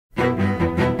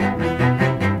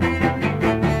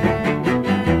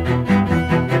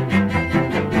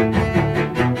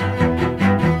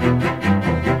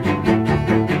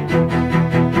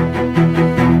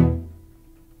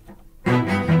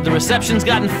perception's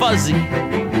gotten fuzzy.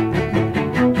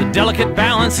 The delicate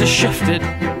balance has shifted.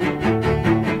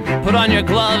 Put on your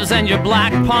gloves and your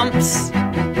black pumps.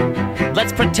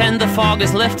 Let's pretend the fog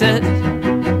is lifted.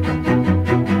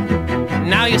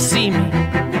 Now you see me.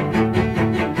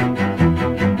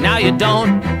 Now you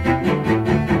don't.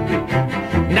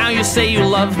 Now you say you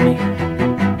love me.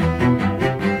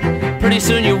 Pretty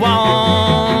soon you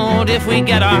won't. If we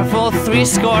get our full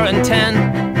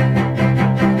 70.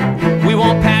 We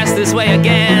won't pass this way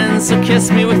again, so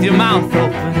kiss me with your mouth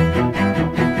open.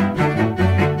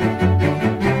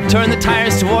 Turn the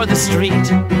tires toward the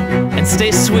street and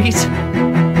stay sweet.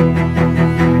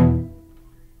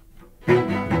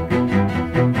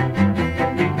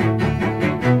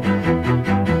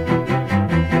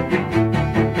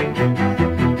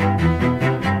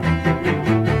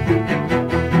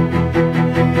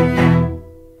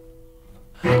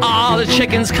 All the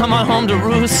chickens come on home to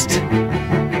roost.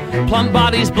 Plump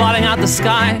bodies blotting out the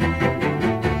sky.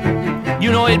 You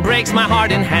know it breaks my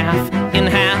heart in half,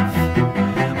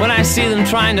 when I see them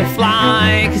trying to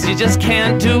fly, 'cause you just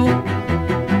can't do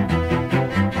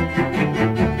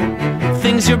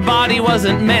things your body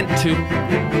wasn't meant to.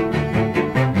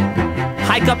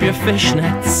 Hike up your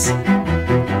fishnets.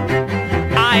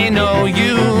 I know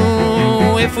you.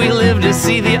 If we live to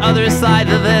see the other side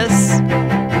of this,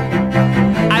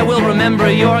 I will remember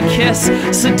your kiss,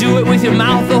 so do it with your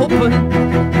mouth open.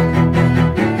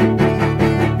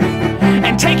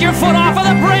 And take your foot off of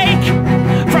the brake,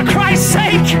 for Christ's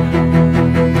sake.